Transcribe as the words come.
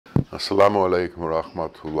Assalamu alaikum wa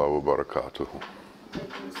rahmatullahi wa barakatuh.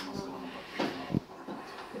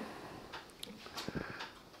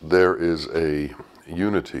 There is a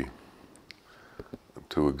unity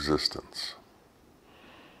to existence,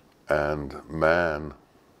 and man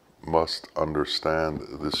must understand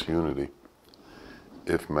this unity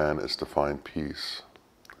if man is to find peace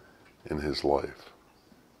in his life.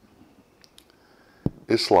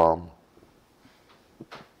 Islam,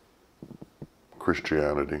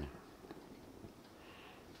 Christianity,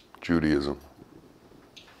 Judaism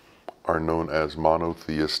are known as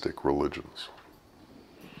monotheistic religions.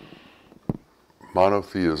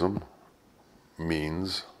 Monotheism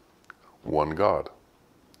means one God.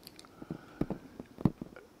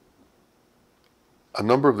 A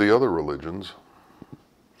number of the other religions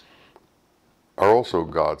are also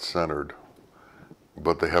God-centered,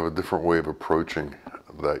 but they have a different way of approaching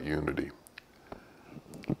that unity.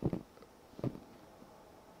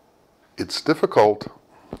 It's difficult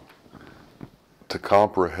to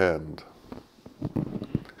comprehend,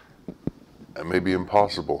 and maybe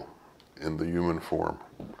impossible in the human form,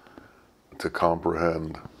 to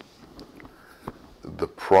comprehend the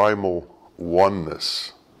primal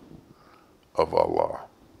oneness of Allah.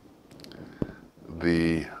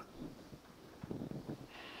 The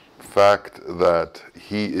fact that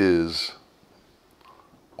He is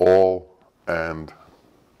all and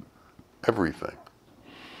everything,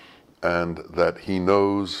 and that He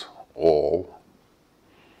knows all,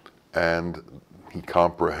 and He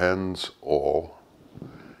comprehends all,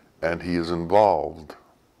 and He is involved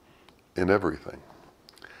in everything.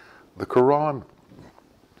 The Quran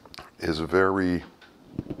is very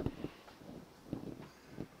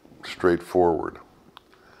straightforward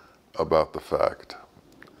about the fact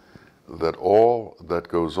that all that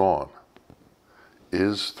goes on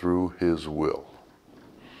is through His will,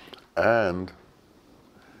 and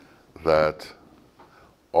that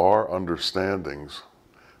our understandings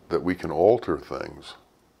that we can alter things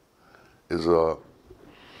is a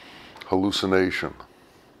hallucination,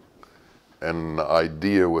 an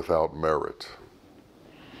idea without merit.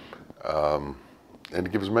 And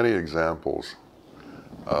it gives many examples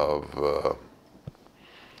of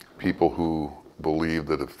people who believe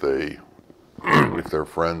that if they, if their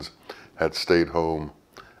friends had stayed home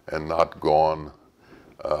and not gone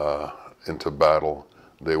into battle,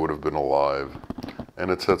 they would have been alive.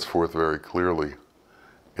 And it sets forth very clearly,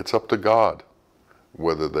 it's up to God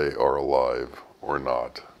whether they are alive or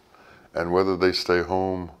not. And whether they stay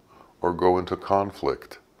home or go into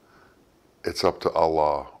conflict, it's up to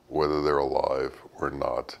Allah whether they're alive or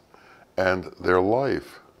not. And their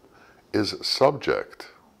life is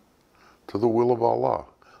subject to the will of Allah,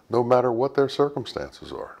 no matter what their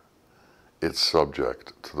circumstances are. It's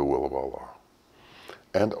subject to the will of Allah.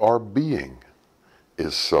 And our being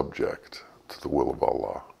is subject to the will of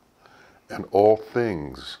Allah. And all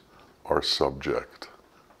things are subject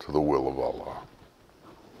to the will of Allah.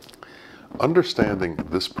 Understanding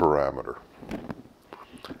this parameter,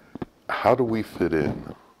 how do we fit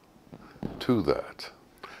in to that?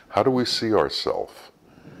 How do we see ourselves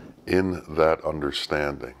in that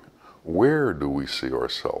understanding? Where do we see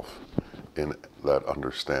ourselves in that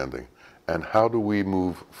understanding? And how do we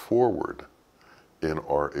move forward in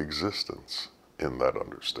our existence in that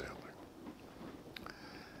understanding?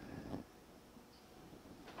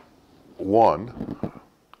 One,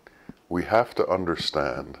 we have to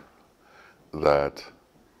understand that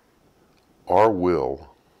our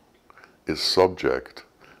will is subject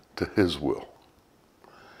to His will.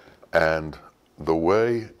 And the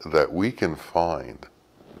way that we can find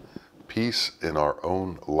peace in our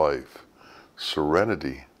own life,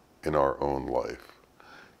 serenity in our own life,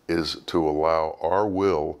 is to allow our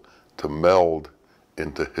will to meld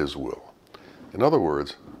into His will. In other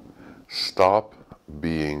words, stop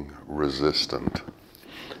being resistant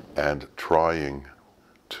and trying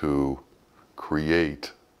to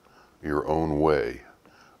create your own way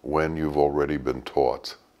when you've already been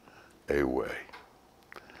taught a way.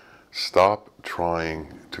 Stop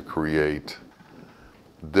trying to create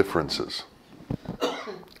differences.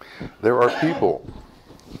 There are people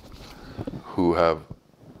who have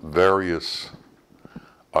various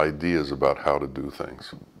ideas about how to do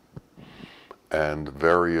things, and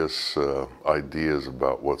various ideas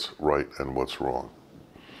about what's right and what's wrong.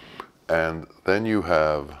 And then you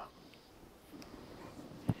have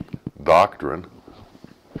doctrine,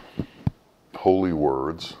 holy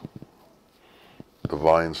words,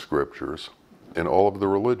 divine scriptures in all of the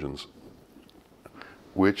religions,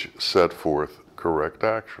 which set forth correct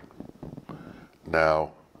action.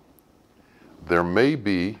 Now, there may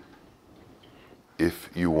be, if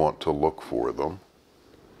you want to look for them,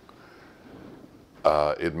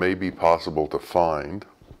 it may be possible to find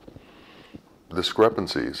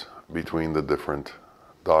discrepancies between the different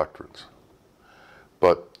doctrines.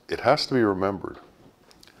 But it has to be remembered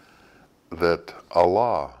that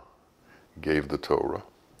Allah gave the Torah,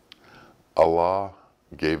 Allah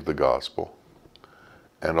gave the Gospel,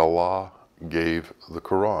 and Allah gave the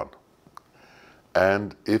Quran.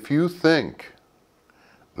 And if you think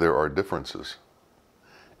there are differences,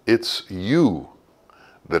 it's you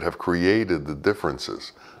that have created the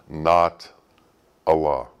differences, not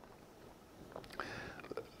Allah.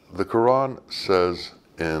 The Quran says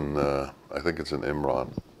in, I think it's in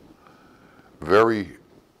Imran, very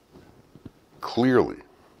clearly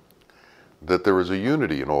that there is a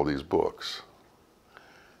unity in all these books.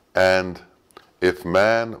 And if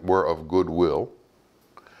man were of goodwill,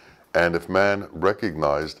 and if man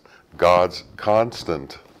recognized God's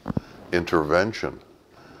constant intervention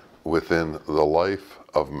within the life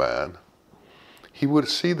of man, he would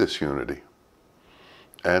see this unity.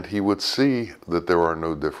 And he would see that there are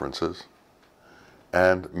no differences.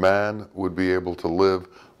 And man would be able to live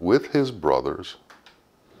with his brothers,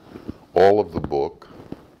 all of the book,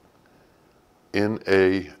 in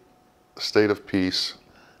a state of peace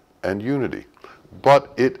and unity.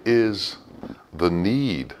 But it is the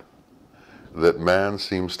need that man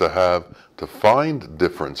seems to have to find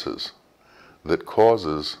differences that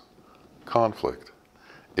causes conflict.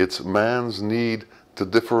 It's man's need to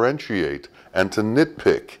differentiate and to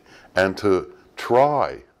nitpick and to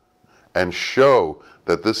try and show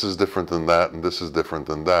that this is different than that and this is different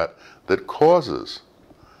than that, that causes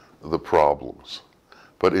the problems.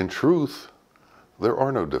 But in truth, there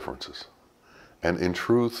are no differences. And in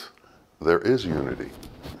truth, there is unity.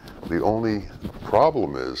 The only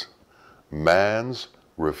problem is man's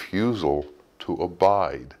refusal to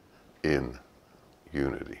abide in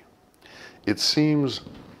unity. It seems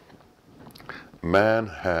man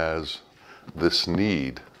has this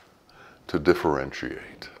need to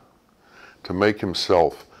differentiate, to make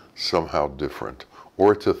himself somehow different,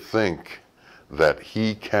 or to think that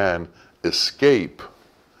he can escape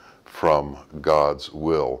from God's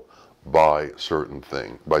will by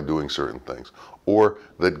doing certain things, or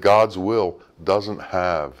that God's will doesn't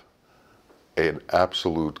have an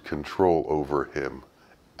absolute control over him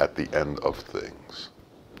at the end of things.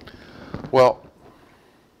 Well,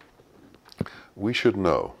 we should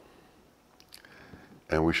know,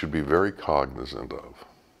 and we should be very cognizant of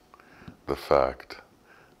the fact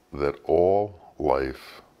that all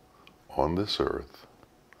life on this earth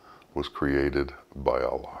was created by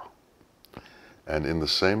Allah. And in the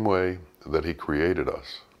same way that He created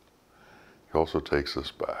us, He also takes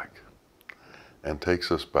us back, and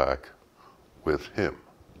takes us back with Him.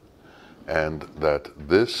 And that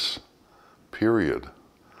this period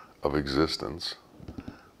of existence,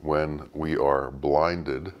 when we are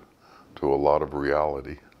blinded to a lot of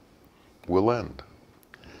reality, will end.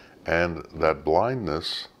 And that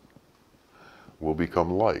blindness will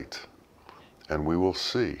become light, and we will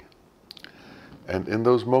see. And in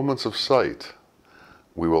those moments of sight,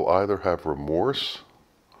 we will either have remorse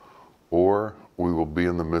or we will be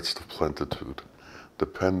in the midst of plenitude,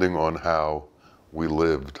 depending on how we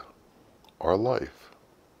lived our life.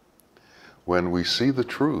 When we see the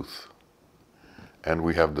truth, and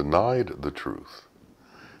we have denied the truth,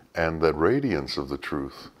 and that radiance of the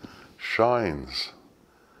truth shines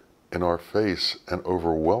in our face and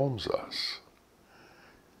overwhelms us,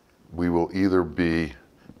 we will either be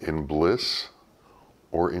in bliss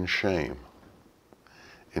or in shame.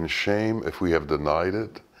 In shame if we have denied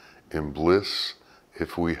it, in bliss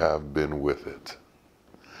if we have been with it.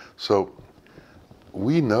 So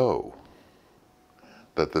we know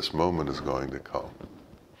that this moment is going to come,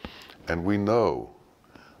 and we know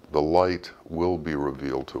the light will be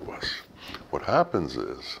revealed to us. What happens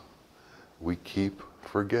is we keep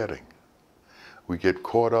forgetting. We get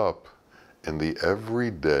caught up in the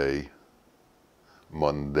everyday,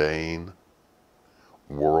 mundane,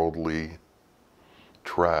 worldly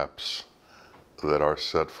traps that are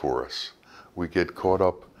set for us. We get caught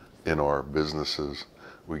up in our businesses.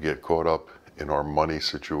 We get caught up in our money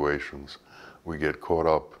situations. We get caught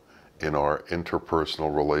up in our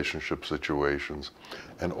interpersonal relationship situations.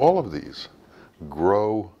 And all of these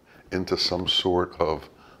grow into some sort of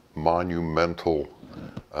monumental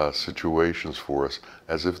situations for us,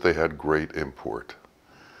 as if they had great import.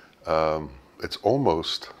 It's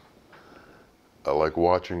almost like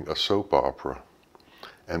watching a soap opera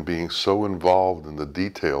and being so involved in the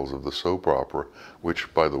details of the soap opera,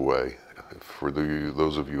 which, by the way, for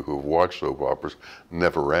those of you who have watched soap operas,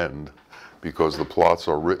 never end. because the plots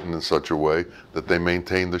are written in such a way that they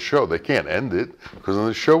maintain the show. They can't end it because then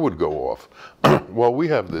the show would go off. Well, we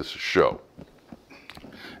have this show.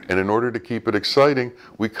 And in order to keep it exciting,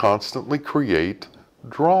 we constantly create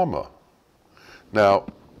drama. Now,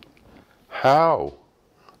 how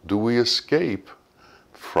do we escape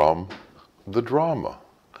from the drama?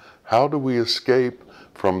 How do we escape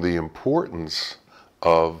from the importance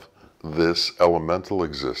of this elemental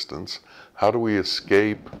existence? How do we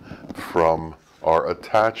escape from our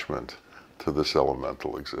attachment to this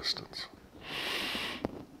elemental existence?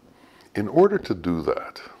 In order to do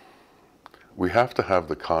that, we have to have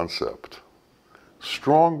the concept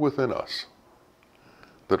strong within us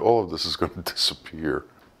that all of this is going to disappear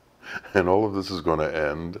and all of this is going to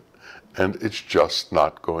end and it's just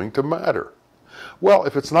not going to matter. Well,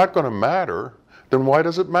 if it's not going to matter, then why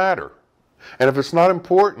does it matter? And if it's not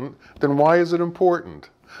important, then why is it important?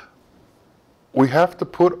 We have to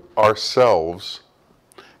put ourselves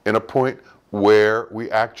in a point where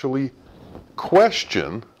we actually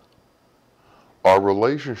question our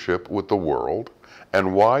relationship with the world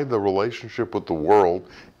and why the relationship with the world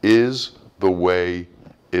is the way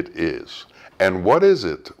it is. And what is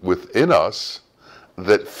it within us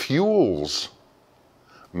that fuels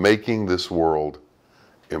making this world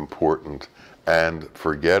important and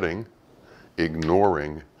forgetting,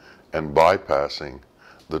 ignoring, and bypassing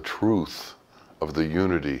the truth of the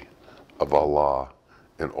unity of Allah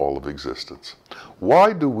in all of existence?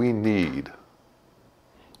 Why do we need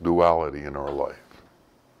duality in our life?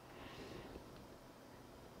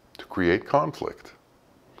 To create conflict,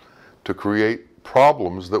 to create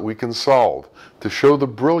problems that we can solve, to show the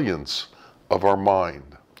brilliance of our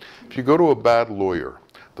mind. If you go to a bad lawyer,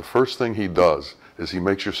 the first thing he does is he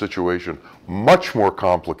makes your situation much more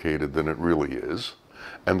complicated than it really is.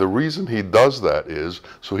 And the reason he does that is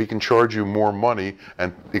so he can charge you more money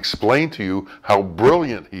and explain to you how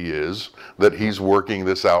brilliant he is that he's working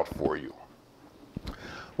this out for you.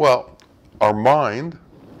 Well, our mind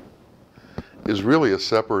is really a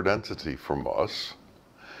separate entity from us,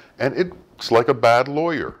 and it's like a bad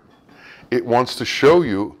lawyer. It wants to show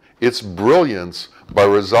you its brilliance by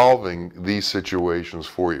resolving these situations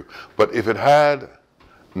for you. But if it had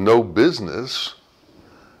no business,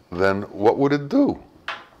 then what would it do?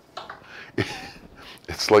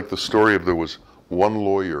 It's like the story of there was one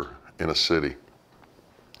lawyer in a city,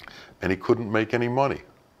 and he couldn't make any money.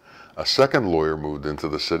 A second lawyer moved into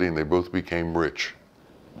the city, and they both became rich.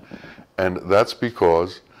 And that's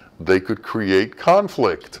because they could create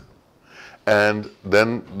conflict. And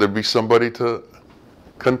then there'd be somebody to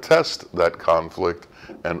contest that conflict,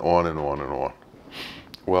 and on and on and on.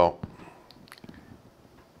 Well,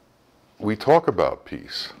 we talk about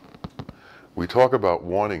peace. We talk about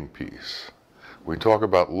wanting peace. We talk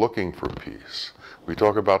about looking for peace. We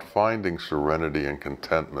talk about finding serenity and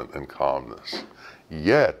contentment and calmness.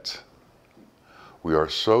 Yet, we are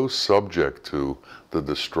so subject to the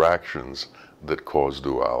distractions that cause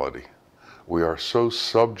duality. We are so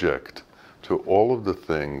subject to all of the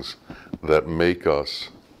things that make us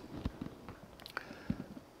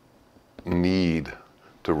need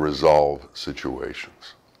to resolve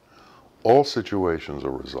situations. All situations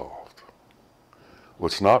are resolved.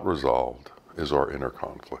 What's not resolved is our inner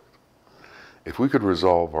conflict. If we could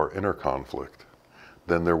resolve our inner conflict,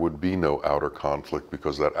 then there would be no outer conflict,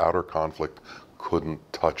 because that outer conflict couldn't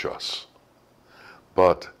touch us.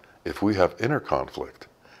 But if we have inner conflict,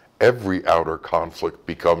 every outer conflict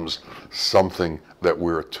becomes something that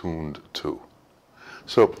we're attuned to.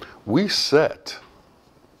 So we set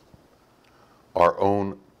our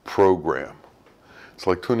own program. It's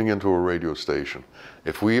like tuning into a radio station.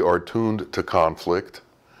 If we are tuned to conflict,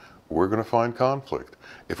 we're going to find conflict.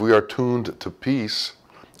 If we are tuned to peace,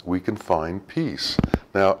 we can find peace.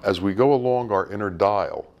 Now, as we go along our inner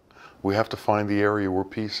dial, we have to find the area where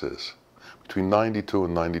peace is, between 92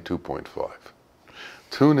 and 92.5.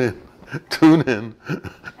 Tune in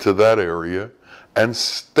to that area and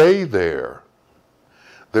stay there.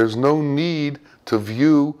 There's no need to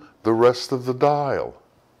view the rest of the dial.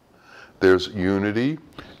 There's unity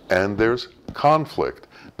and there's conflict.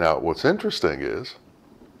 Now, what's interesting is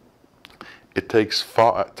it takes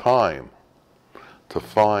time to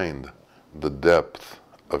find the depth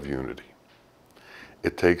of unity.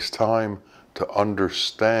 It takes time to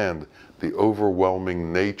understand the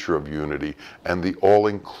overwhelming nature of unity and the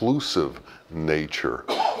all-inclusive nature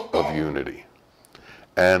of unity.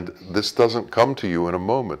 And this doesn't come to you in a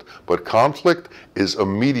moment, but conflict is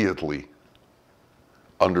immediately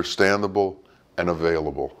understandable and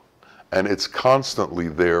available. And it's constantly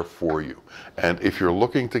there for you. And if you're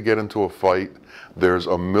looking to get into a fight, there's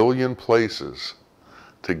a million places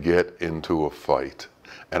to get into a fight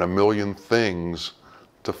and a million things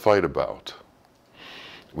to fight about.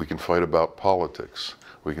 We can fight about politics.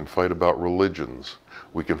 We can fight about religions.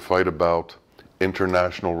 We can fight about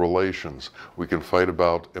international relations. We can fight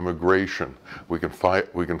about immigration. We can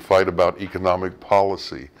fight about economic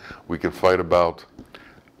policy. We can fight about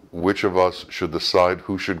which of us should decide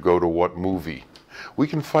who should go to what movie. We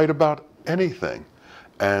can fight about anything.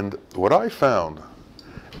 And what I found,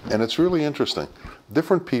 and it's really interesting,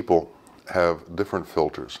 different people have different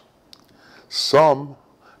filters. Some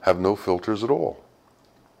have no filters at all.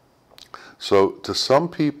 So to some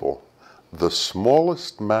people, the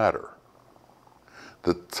smallest matter,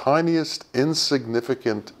 the tiniest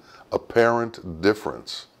insignificant apparent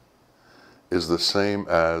difference is the same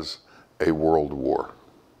as a world war,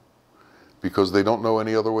 because they don't know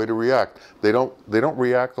any other way to react. They don't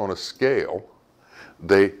react on a scale.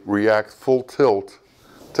 They react full tilt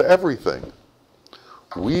to everything.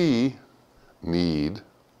 We need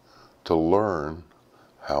to learn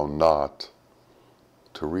how not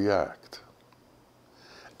to react.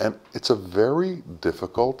 And it's a very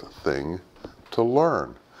difficult thing to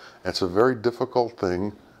learn. It's a very difficult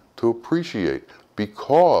thing to appreciate,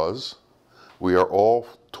 because we are all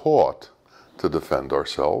taught to defend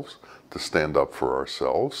ourselves, to stand up for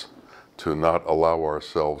ourselves, to not allow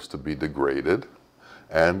ourselves to be degraded.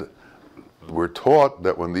 And we're taught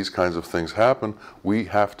that when these kinds of things happen, we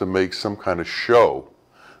have to make some kind of show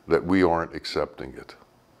that we aren't accepting it.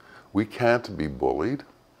 We can't be bullied.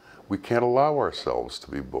 We can't allow ourselves to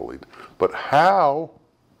be bullied. But how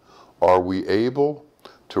are we able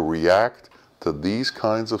to react to these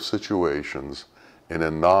kinds of situations in a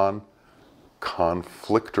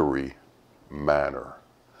non-conflictory manner?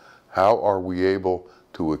 How are we able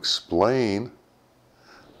to explain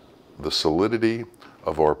the solidity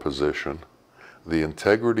of our position, the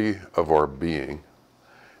integrity of our being,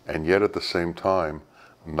 and yet at the same time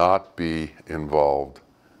not be involved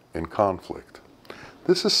in conflict?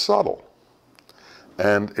 This is subtle,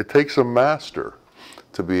 and it takes a master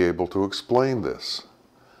to be able to explain this.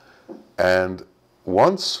 And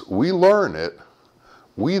once we learn it,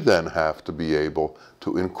 we then have to be able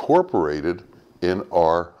to incorporate it in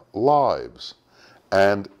our lives.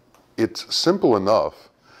 And it's simple enough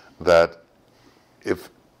that if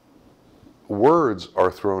words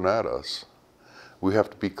are thrown at us, we have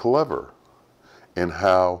to be clever in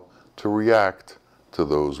how to react to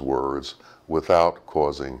those words without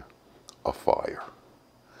causing a fire.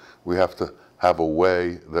 We have to have a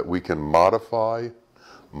way that we can modify,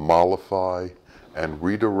 mollify, and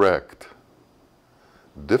redirect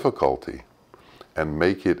difficulty and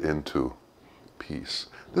make it into peace.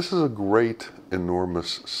 This is a great,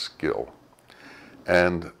 enormous skill.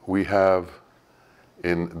 And we have,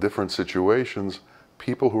 in different situations,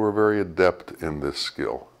 people who are very adept in this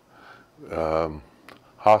skill.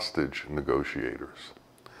 Hostage negotiators,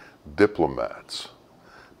 diplomats,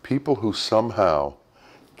 people who somehow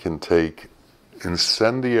can take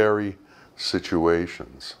incendiary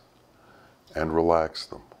situations and relax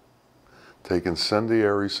them. Take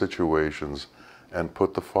incendiary situations and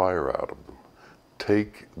put the fire out of them.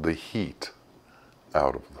 Take the heat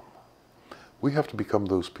out of them. We have to become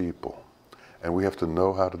those people, and we have to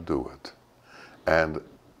know how to do it. And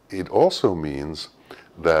it also means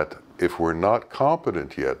that if we're not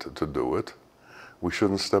competent yet to do it, we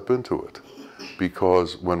shouldn't step into it.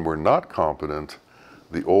 Because when we're not competent,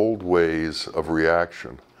 the old ways of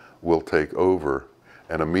reaction will take over,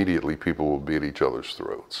 and immediately people will be at each other's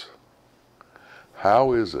throats.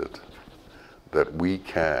 How is it that we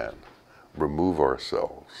can remove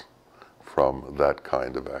ourselves from that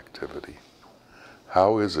kind of activity?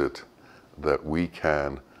 How is it that we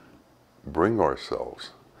can bring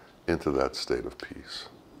ourselves into that state of peace?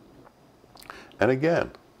 And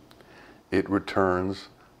again, it returns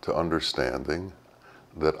to understanding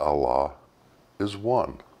that Allah is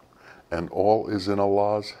one, and all is in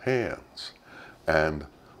Allah's hands. And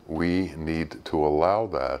we need to allow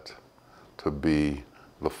that to be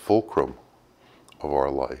the fulcrum of our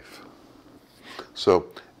life. So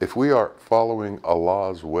if we are following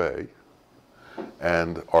Allah's way,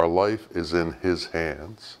 and our life is in His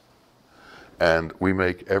hands, and we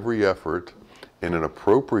make every effort in an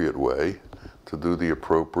appropriate way to do the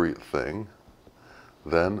appropriate thing,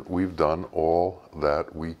 then we've done all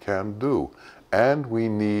that we can do. And we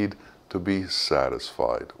need to be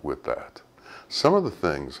satisfied with that. Some of the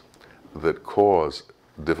things that cause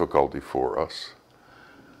difficulty for us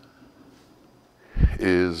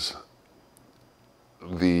is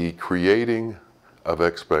the creating of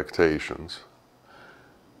expectations,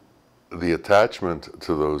 the attachment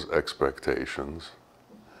to those expectations,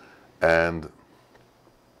 and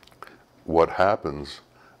what happens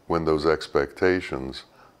when those expectations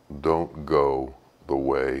don't go the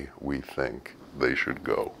way we think they should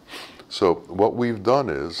go. So what we've done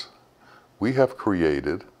is we have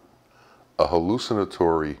created a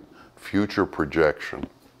hallucinatory future projection,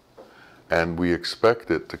 and we expect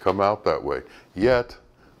it to come out that way. Yet,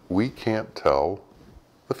 we can't tell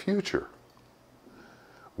the future.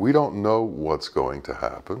 We don't know what's going to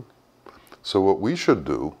happen. So what we should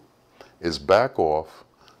do is back off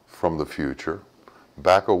from the future,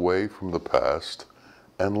 back away from the past,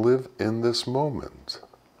 and live in this moment.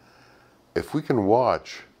 If we can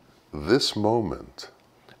watch this moment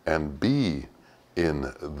and be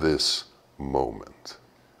in this moment,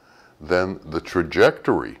 then the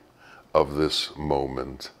trajectory of this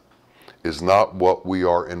moment is not what we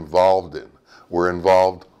are involved in. We're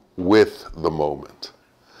involved with the moment.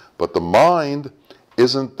 But the mind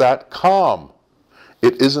isn't that calm.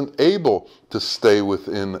 It isn't able to stay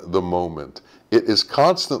within the moment. It is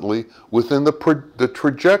constantly within the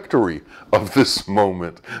trajectory of this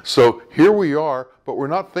moment. So here we are, but we're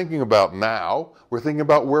not thinking about now. We're thinking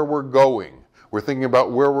about where we're going. We're thinking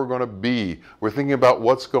about where we're going to be. We're thinking about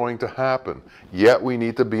what's going to happen. Yet we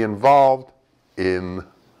need to be involved in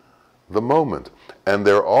the moment. And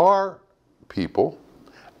there are people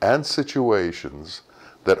and situations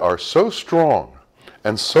that are so strong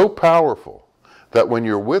and so powerful that when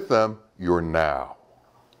you're with them, you're now.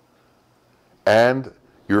 And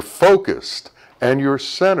you're focused and you're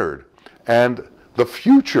centered. And the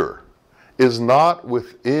future is not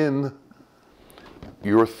within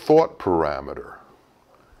your thought parameter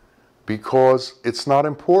because it's not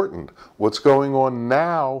important. What's going on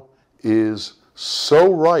now is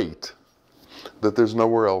so right that there's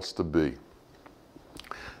nowhere else to be.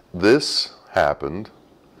 This happened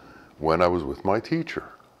when I was with my teacher.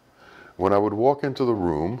 When I would walk into the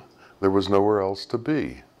room, there was nowhere else to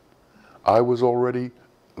be. I was already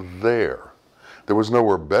there. There was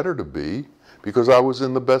nowhere better to be because I was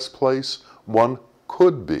in the best place one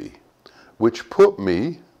could be, which put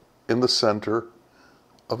me in the center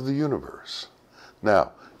of the universe.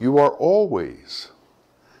 Now, you are always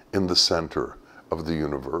in the center of the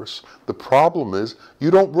universe. The problem is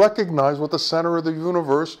you don't recognize what the center of the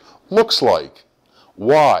universe looks like.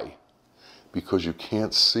 Why? Because you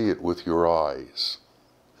can't see it with your eyes.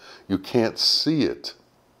 You can't see it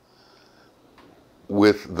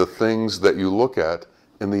with the things that you look at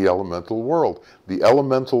in the elemental world. The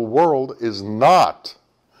elemental world is not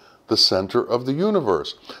the center of the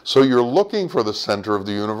universe. So you're looking for the center of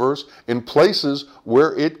the universe in places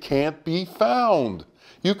where it can't be found.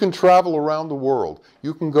 You can travel around the world.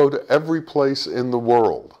 You can go to every place in the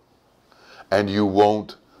world, and you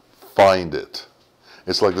won't find it.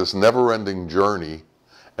 It's like this never-ending journey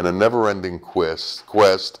and a never-ending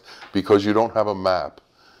quest because you don't have a map.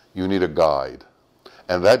 You need a guide.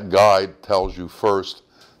 And that guide tells you first,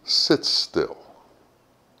 sit still.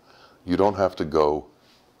 You don't have to go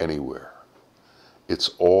anywhere. It's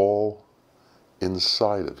all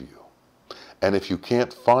inside of you. And if you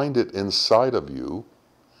can't find it inside of you,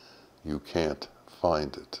 you can't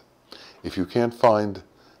find it. If you can't find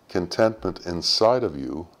contentment inside of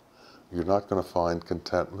you, you're not going to find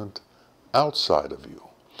contentment outside of you.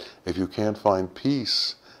 If you can't find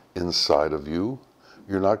peace inside of you,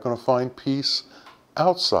 you're not going to find peace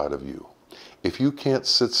outside of you. If you can't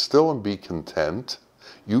sit still and be content,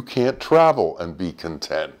 you can't travel and be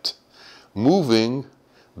content. Moving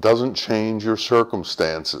doesn't change your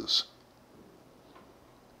circumstances.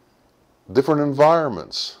 Different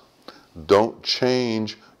environments don't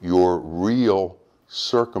change your real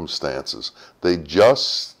circumstances. They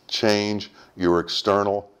just change your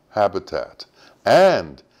external habitat.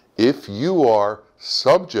 And if you are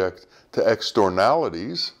subject to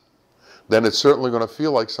externalities, then it's certainly going to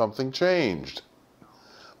feel like something changed.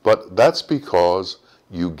 But that's because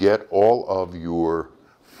you get all of your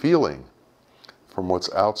feeling from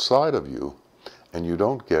what's outside of you, and you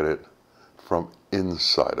don't get it from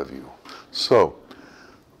inside of you. So,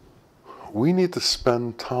 we need to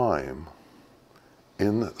spend time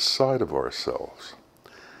inside of ourselves.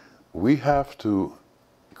 We have to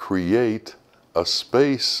create a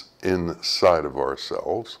space inside of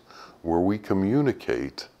ourselves where we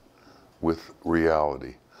communicate with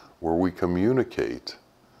reality, where we communicate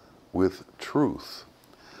with truth.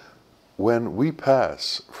 When we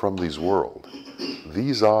pass from these world,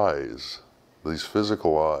 these eyes, these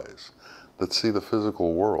physical eyes that see the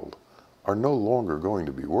physical world are no longer going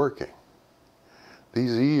to be working.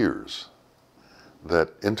 These ears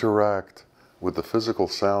that interact with the physical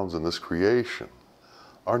sounds in this creation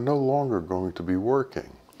are no longer going to be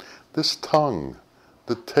working. This tongue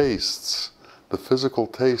that tastes the physical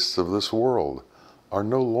tastes of this world are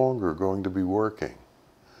no longer going to be working.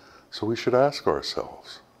 So we should ask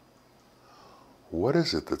ourselves, what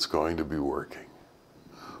is it that's going to be working?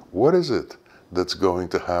 What is it that's going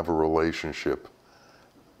to have a relationship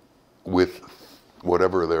with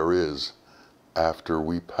whatever there is after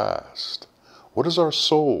we passed? What does our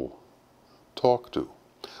soul talk to?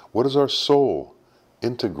 What does our soul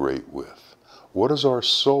integrate with? What does our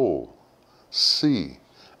soul see?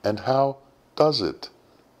 And how does it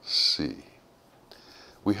see?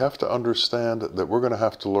 We have to understand that we're going to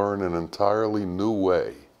have to learn an entirely new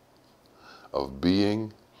way of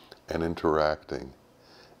being and interacting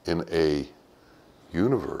in a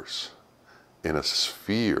universe, in a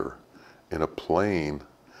sphere, in a plane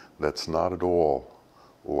that's not at all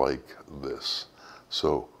like this.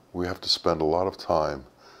 So we have to spend a lot of time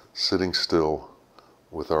sitting still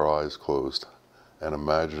with our eyes closed and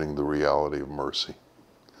imagining the reality of mercy.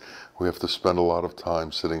 We have to spend a lot of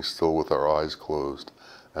time sitting still with our eyes closed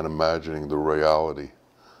and imagining the reality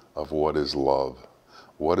of what is love.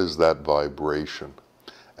 What is that vibration?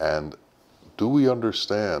 And do we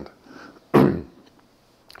understand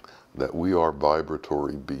that we are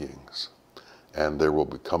vibratory beings? And there will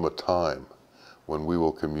become a time when we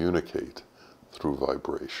will communicate through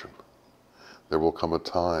vibration. There will come a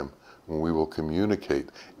time when we will communicate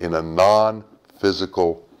in a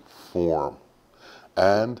non-physical form.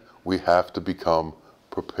 And we have to become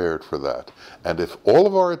prepared for that. And if all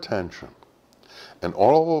of our attention and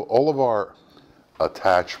all of our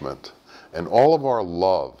attachment and all of our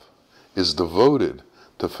love is devoted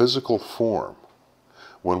to physical form,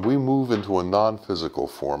 when we move into a non-physical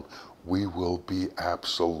form, we will be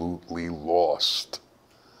absolutely lost.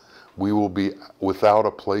 We will be without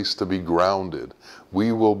a place to be grounded.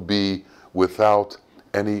 We will be without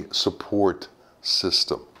any support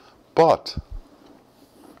system. But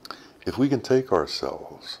if we can take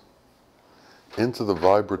ourselves into the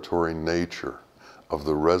vibratory nature of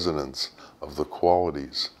the resonance of the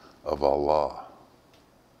qualities of Allah,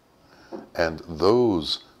 and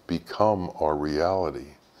those become our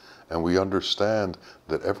reality, and we understand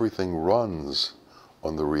that everything runs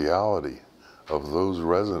on the reality of those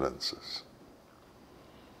resonances,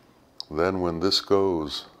 then when this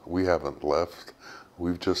goes, we haven't left,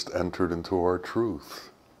 we've just entered into our truth.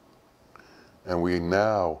 And we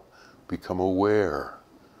now become aware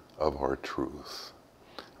of our truth.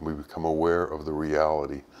 And we become aware of the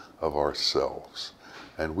reality of ourselves.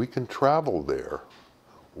 And we can travel there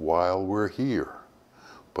while we're here.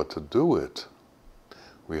 But to do it,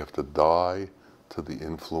 we have to die to the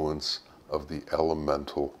influence of the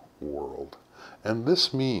elemental world. And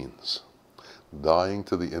this means dying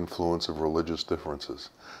to the influence of religious differences,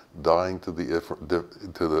 dying to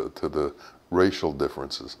the racial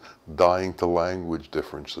differences, dying to language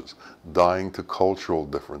differences, dying to cultural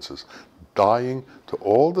differences, dying to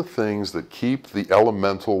all the things that keep the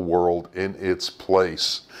elemental world in its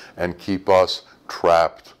place and keep us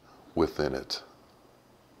trapped within it.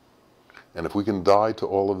 And if we can die to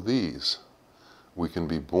all of these, we can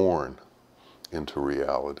be born into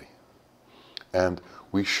reality. And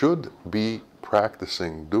we should be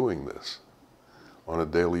practicing doing this on a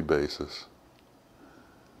daily basis.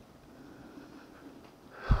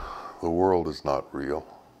 The world is not real.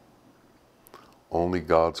 Only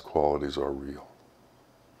God's qualities are real.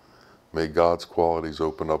 May God's qualities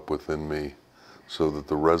open up within me so that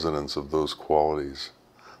the resonance of those qualities,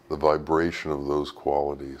 the vibration of those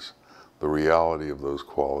qualities, the reality of those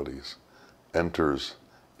qualities enters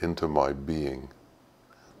into my being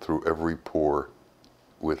through every pore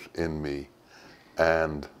within me,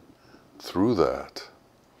 and through that,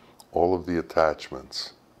 all of the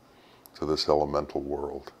attachments to this elemental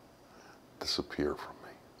world disappear from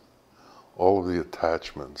me. All of the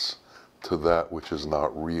attachments to that which is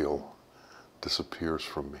not real disappears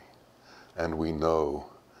from me. And we know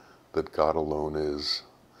that God alone is,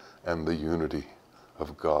 and the unity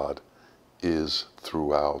of God is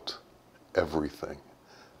throughout everything,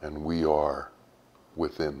 and we are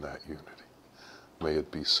within that unity. May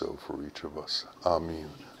it be so for each of us. Ameen.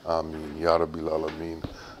 Ameen. Ya Rabbil Alameen.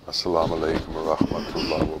 Assalamu alaikum wa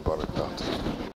rahmatullahi wa barakatuh.